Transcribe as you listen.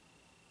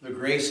The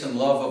grace and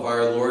love of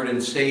our Lord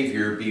and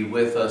Savior be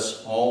with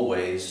us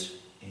always.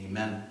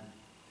 Amen.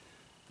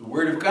 The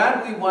Word of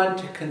God we want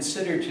to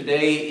consider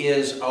today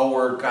is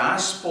our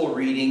gospel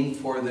reading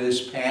for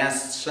this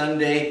past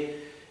Sunday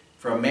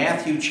from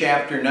Matthew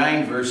chapter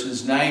 9,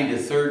 verses 9 to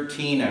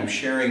 13. I'm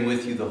sharing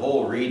with you the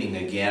whole reading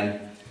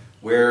again,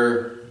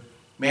 where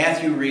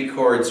Matthew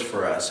records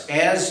for us.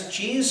 As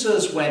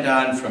Jesus went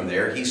on from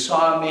there, he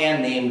saw a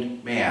man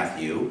named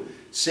Matthew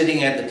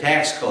sitting at the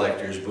tax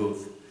collector's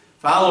booth.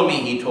 "Follow me,"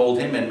 he told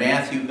him, and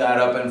Matthew got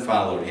up and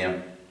followed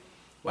him.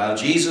 While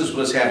Jesus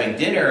was having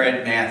dinner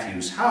at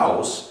Matthew's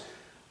house,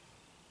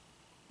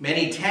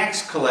 many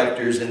tax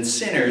collectors and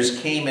sinners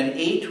came and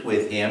ate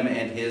with him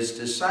and his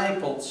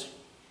disciples.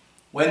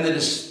 When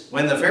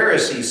the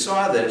Pharisees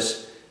saw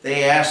this,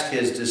 they asked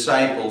his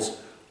disciples,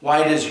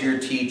 "Why does your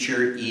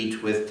teacher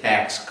eat with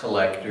tax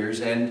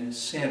collectors and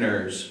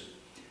sinners?"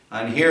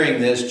 On hearing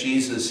this,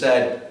 Jesus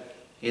said,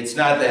 "It's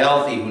not the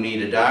healthy who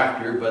need a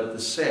doctor, but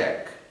the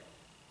sick.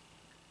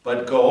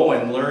 But go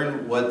and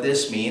learn what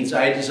this means.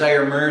 I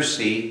desire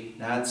mercy,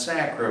 not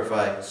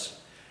sacrifice.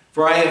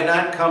 For I have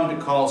not come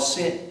to call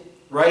the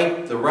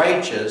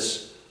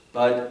righteous,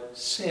 but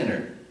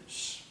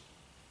sinners."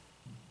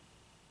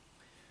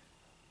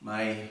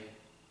 My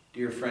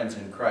dear friends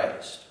in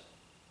Christ,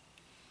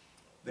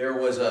 there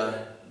was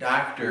a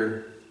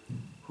doctor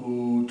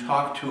who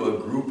talked to a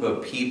group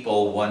of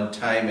people one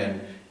time,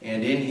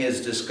 and in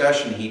his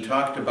discussion he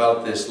talked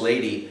about this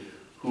lady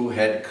who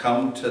had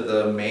come to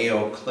the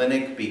Mayo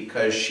Clinic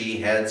because she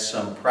had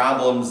some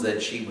problems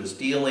that she was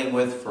dealing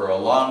with for a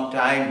long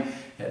time,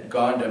 had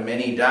gone to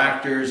many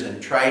doctors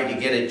and tried to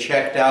get it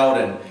checked out,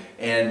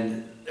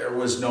 and there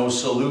was no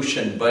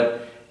solution.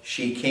 But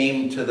she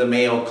came to the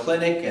Mayo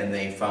Clinic and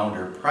they found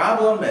her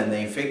problem, and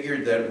they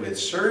figured that with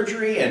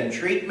surgery and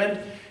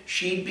treatment,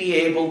 she'd be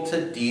able to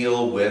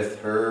deal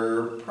with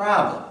her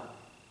problem,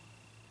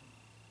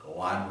 go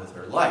on with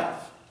her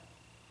life.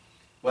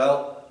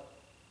 Well,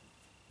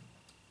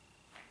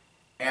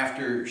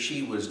 after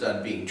she was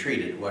done being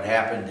treated, what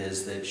happened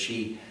is that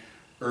she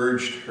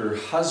urged her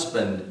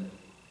husband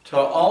to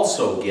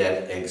also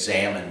get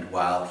examined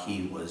while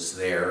he was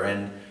there.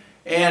 And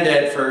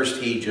at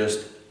first he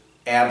just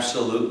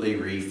absolutely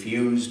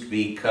refused,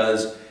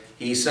 because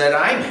he said,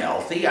 "I'm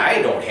healthy,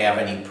 I don't have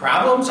any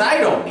problems, I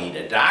don't need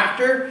a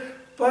doctor."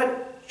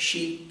 But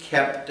she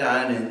kept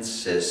on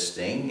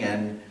insisting,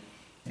 and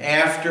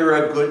after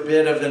a good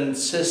bit of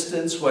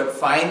insistence, what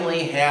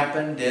finally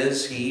happened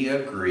is he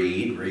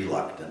agreed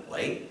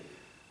reluctantly.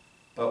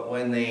 But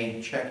when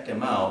they checked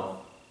him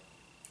out,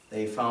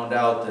 they found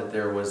out that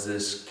there was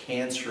this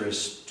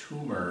cancerous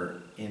tumor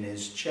in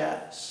his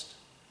chest.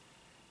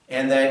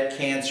 And that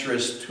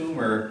cancerous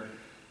tumor,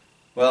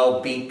 well,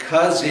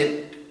 because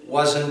it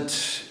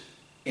wasn't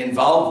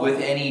involved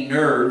with any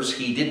nerves,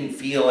 he didn't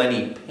feel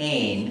any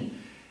pain.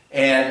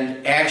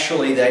 And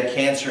actually that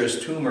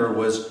cancerous tumor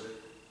was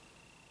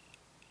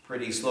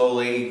pretty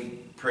slowly,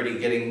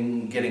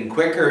 getting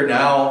quicker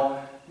now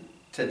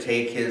to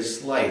take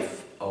his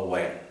life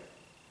away.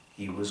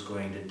 He was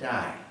going to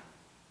die.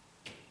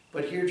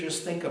 But here,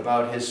 just think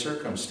about his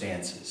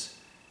circumstances.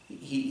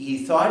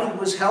 He thought he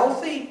was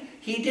healthy.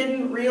 He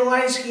didn't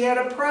realize he had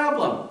a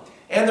problem.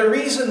 And the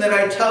reason that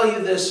I tell you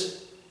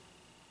this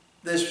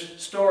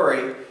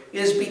story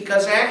is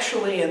because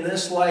actually in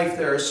this life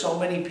there are so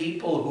many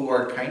people who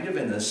are kind of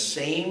in the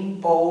same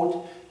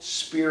boat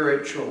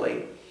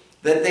spiritually,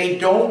 that they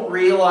don't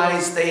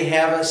realize they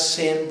have a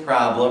sin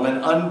problem,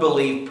 an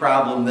unbelief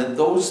problem, that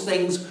those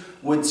things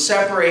would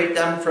separate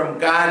them from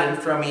God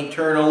and from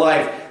eternal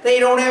life. They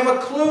don't have a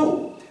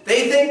clue.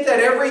 They think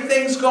that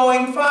everything's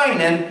going fine.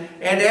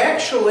 And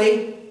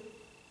actually,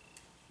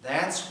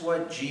 that's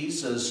what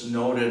Jesus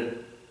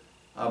noted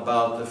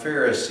about the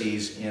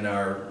Pharisees in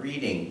our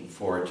reading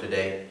for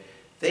today.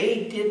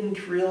 They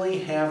didn't really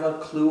have a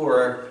clue,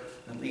 or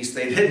at least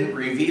they didn't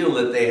reveal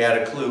that they had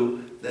a clue,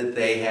 that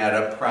they had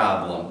a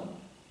problem.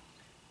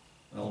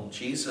 Well,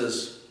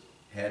 Jesus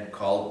had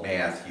called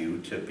Matthew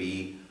to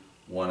be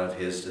one of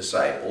his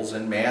disciples,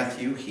 and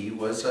Matthew, he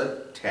was a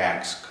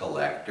tax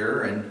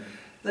collector, and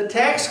the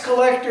tax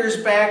collectors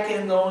back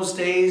in those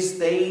days,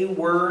 they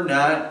were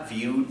not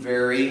viewed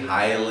very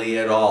highly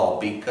at all,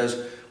 because,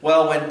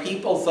 well, when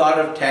people thought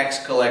of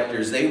tax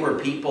collectors, they were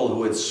people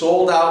who had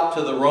sold out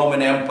to the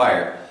Roman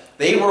Empire.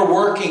 They were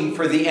working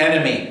for the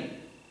enemy,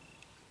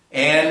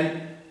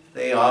 and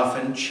they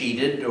often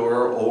cheated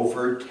or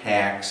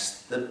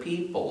overtaxed the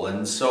people.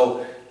 And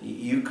so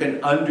you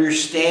can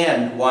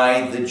understand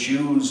why the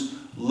Jews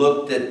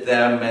looked at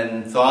them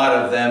and thought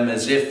of them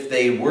as if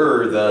they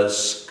were the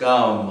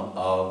scum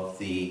of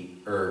the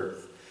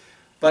earth.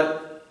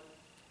 But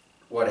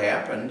what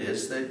happened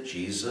is that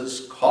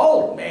Jesus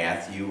called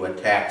Matthew, a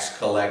tax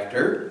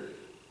collector,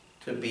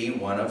 to be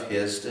one of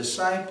his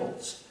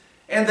disciples.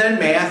 And then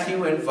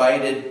Matthew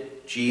invited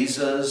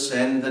Jesus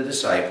and the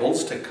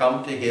disciples to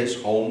come to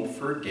his home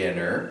for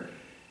dinner.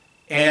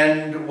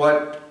 And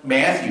what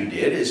Matthew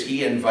did is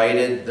he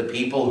invited the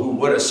people who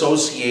would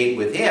associate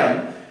with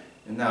him.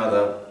 And now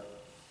the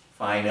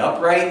fine,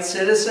 upright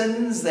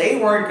citizens,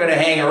 they weren't going to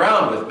hang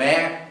around with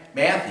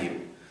Matthew.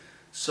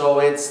 So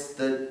it's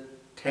the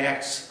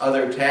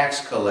other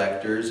tax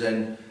collectors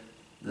and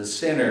the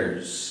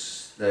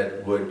sinners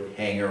that would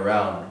hang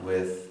around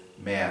with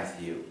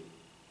Matthew.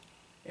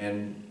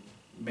 And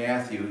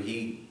Matthew,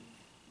 he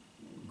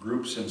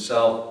groups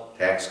himself,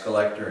 tax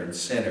collector and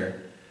sinner.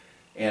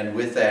 And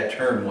with that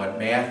term, what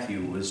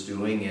Matthew was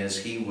doing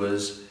is he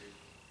was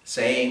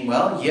saying,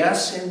 well,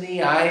 yes, in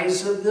the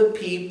eyes of the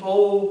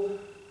people,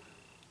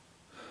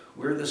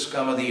 we're the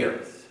scum of the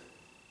earth.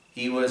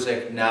 He was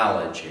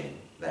acknowledging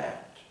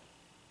that.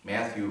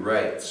 Matthew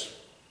writes,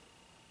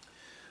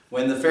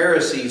 when the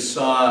Pharisees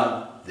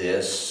saw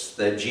this,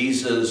 that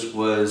Jesus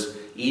was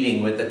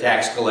eating with the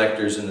tax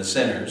collectors and the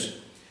sinners,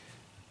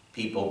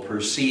 people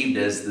perceived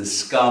as the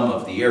scum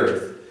of the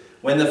earth,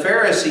 when the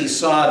Pharisees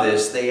saw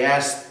this, they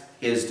asked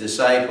his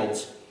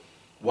disciples,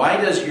 why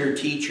does your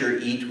teacher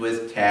eat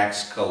with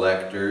tax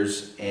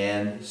collectors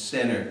and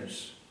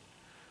sinners?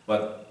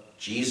 But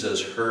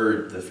Jesus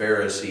heard the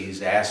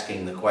Pharisees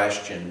asking the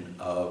question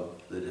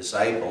of the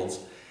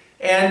disciples,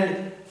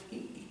 and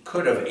he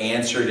could have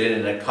answered it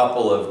in a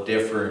couple of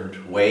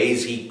different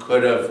ways. He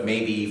could have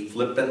maybe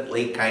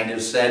flippantly kind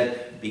of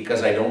said,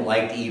 because I don't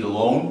like to eat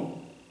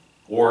alone,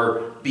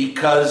 or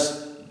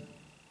because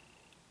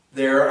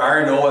there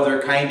are no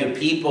other kind of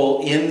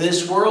people in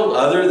this world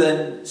other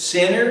than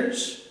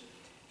sinners.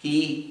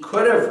 He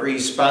could have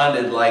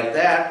responded like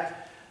that.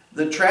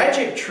 The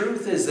tragic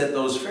truth is that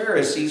those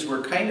Pharisees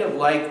were kind of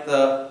like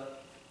the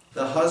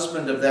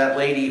husband of that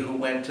lady who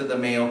went to the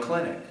Mayo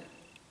Clinic.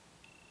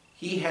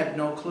 He had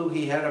no clue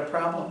he had a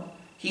problem.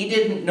 He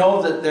didn't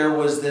know that there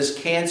was this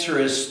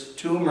cancerous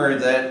tumor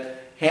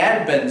that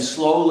had been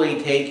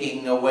slowly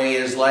taking away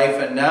his life,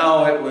 and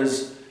now it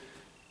was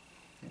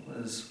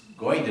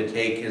going to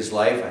take his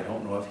life. I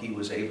don't know if he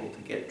was able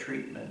to get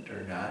treatment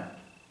or not.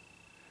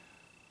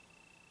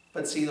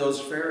 But see, those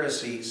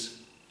Pharisees,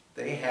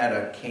 they had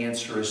a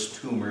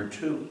cancerous tumor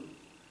too.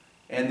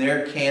 And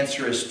their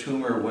cancerous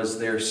tumor was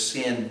their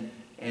sin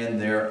and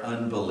their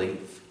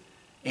unbelief.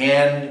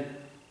 And,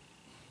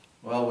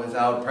 well,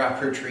 without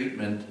proper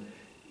treatment,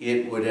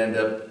 it would end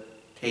up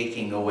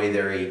taking away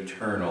their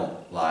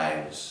eternal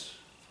lives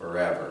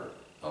forever,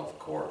 of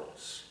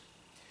course.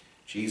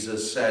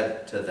 Jesus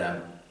said to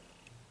them,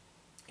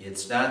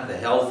 it's not the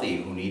healthy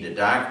who need a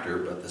doctor,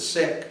 but the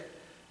sick.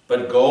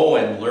 But go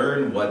and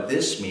learn what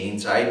this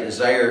means. I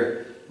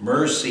desire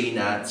mercy,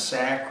 not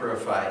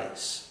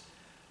sacrifice.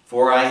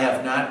 For I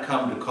have not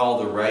come to call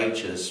the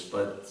righteous,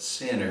 but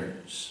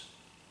sinners.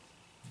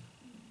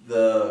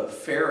 The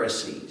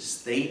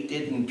Pharisees, they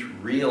didn't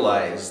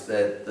realize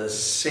that the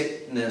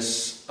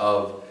sickness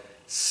of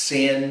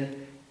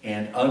sin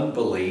and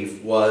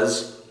unbelief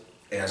was,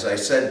 as I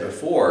said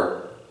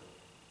before,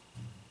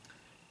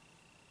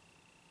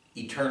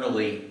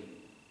 eternally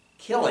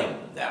killing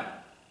them.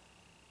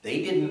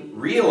 They didn't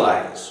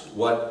realize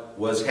what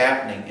was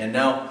happening. And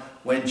now,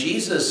 when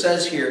Jesus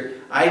says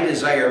here, I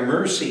desire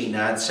mercy,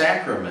 not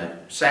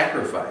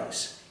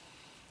sacrifice,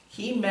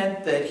 he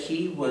meant that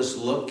he was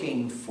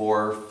looking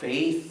for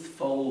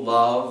faithful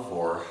love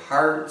or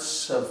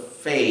hearts of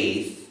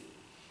faith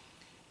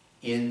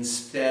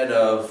instead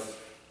of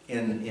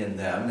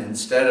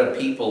instead of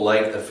people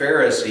like the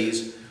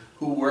Pharisees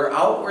who were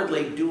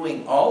outwardly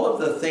doing all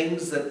of the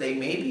things that they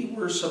maybe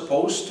were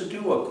supposed to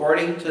do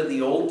according to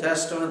the Old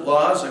Testament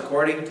laws,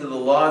 according to the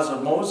laws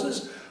of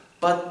Moses,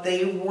 but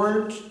they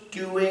weren't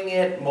doing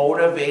it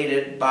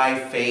motivated by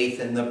faith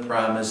in the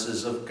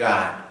promises of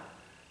God.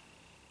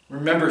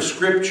 Remember,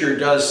 Scripture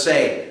does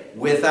say,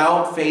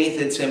 without faith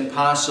it's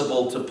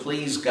impossible to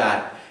please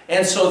God.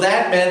 And so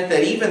that meant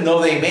that even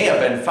though they may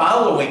have been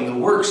following the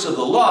works of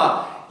the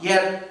law,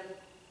 yet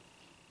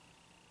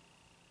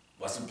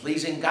wasn't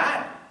pleasing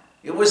God.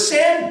 It was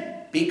sin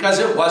because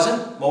it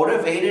wasn't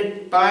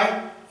motivated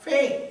by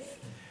faith.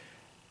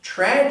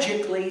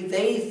 Tragically,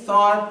 they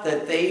thought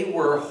that they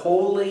were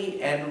holy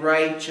and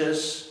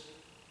righteous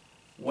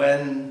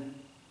when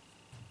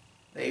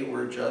they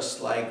were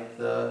just like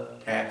the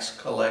tax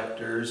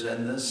collectors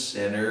and the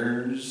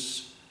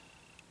sinners,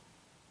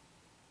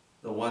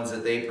 the ones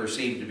that they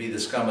perceived to be the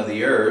scum of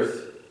the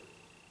earth.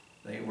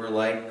 They were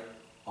like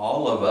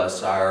all of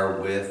us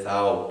are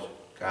without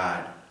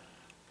God.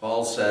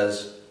 Paul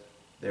says,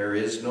 there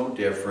is no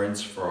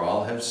difference, for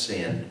all have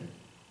sinned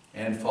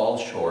and fall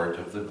short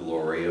of the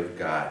glory of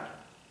God.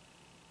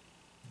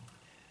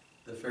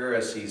 The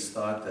Pharisees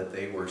thought that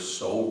they were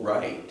so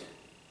right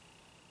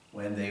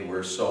when they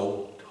were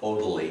so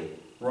totally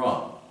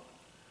wrong.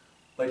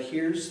 But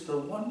here's the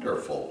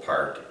wonderful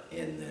part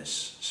in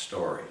this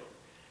story.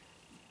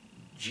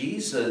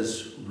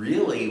 Jesus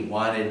really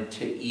wanted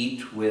to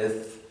eat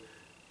with,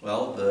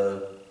 well,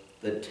 the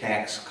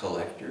tax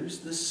collectors,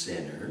 the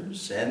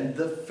sinners, and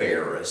the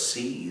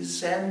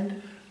Pharisees,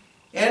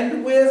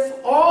 and with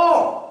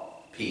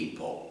all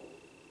people.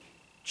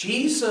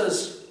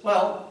 Jesus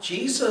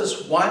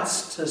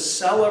wants to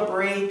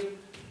celebrate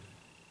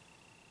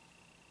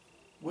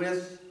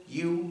with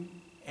you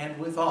and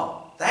with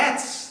all.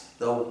 That's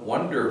the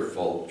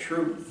wonderful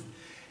truth.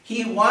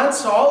 He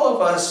wants all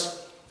of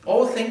us.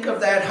 Oh, think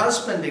of that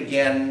husband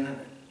again.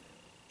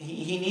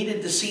 He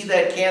needed to see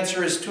that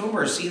cancerous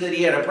tumor, see that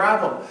he had a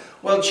problem.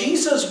 Well,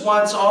 Jesus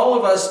wants all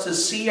of us to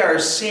see our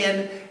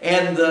sin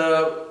and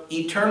the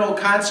eternal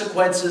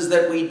consequences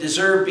that we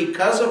deserve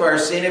because of our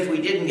sin if we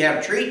didn't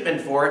have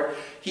treatment for it.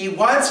 He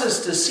wants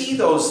us to see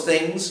those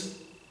things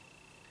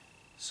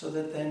so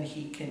that then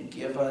he can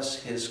give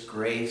us his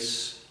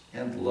grace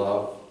and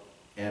love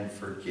and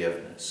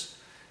forgiveness.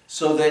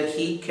 So that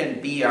he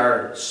can be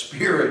our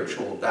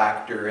spiritual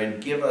doctor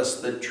and give us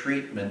the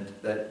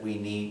treatment that we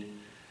need.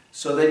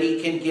 So that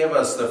he can give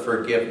us the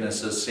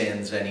forgiveness of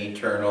sins and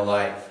eternal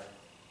life.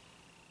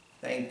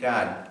 Thank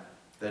God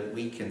that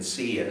we can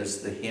see,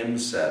 as the hymn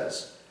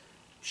says,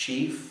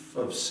 chief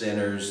of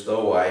sinners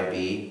though I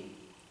be,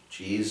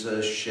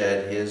 Jesus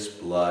shed his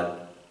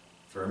blood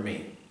for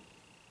me.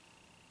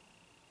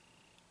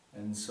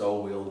 And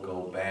so we'll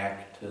go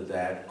back to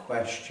that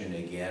question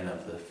again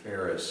of the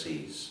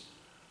Pharisees.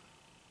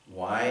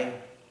 Why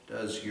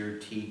does your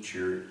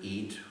teacher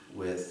eat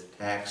with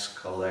tax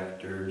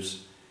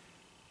collectors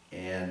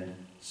and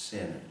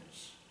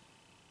sinners?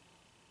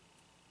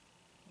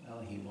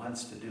 Well, he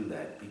wants to do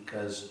that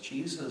because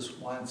Jesus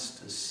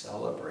wants to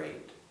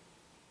celebrate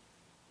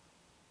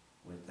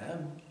with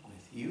them,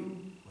 with you,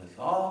 with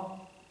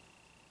all,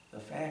 the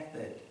fact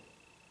that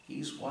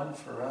he's won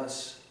for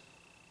us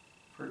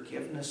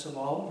forgiveness of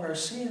all of our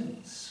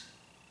sins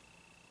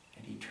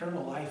and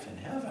eternal life in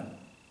heaven.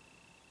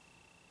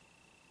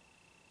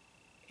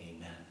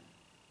 Amen.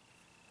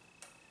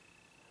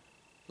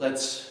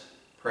 Let's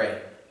pray.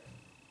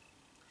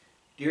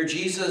 Dear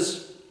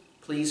Jesus,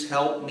 please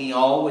help me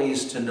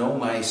always to know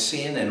my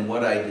sin and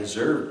what I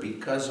deserve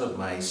because of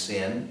my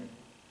sin.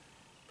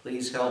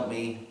 Please help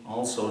me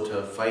also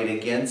to fight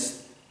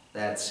against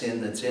that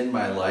sin that's in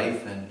my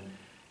life,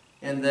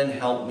 and then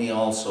help me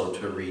also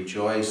to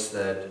rejoice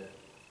that,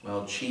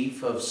 well,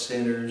 chief of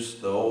sinners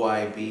though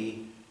I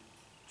be,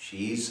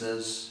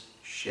 Jesus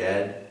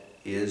shed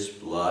his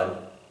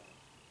blood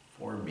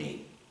for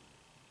me.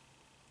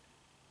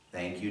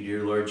 Thank you,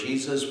 dear Lord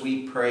Jesus.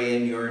 We pray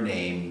in your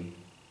name.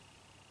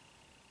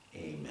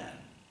 Amen.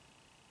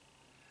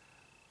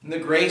 And the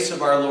grace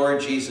of our Lord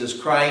Jesus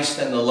Christ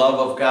and the love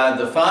of God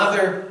the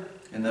Father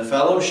and the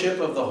fellowship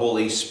of the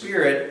Holy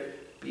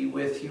Spirit be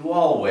with you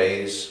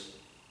always.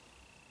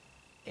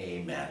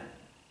 Amen.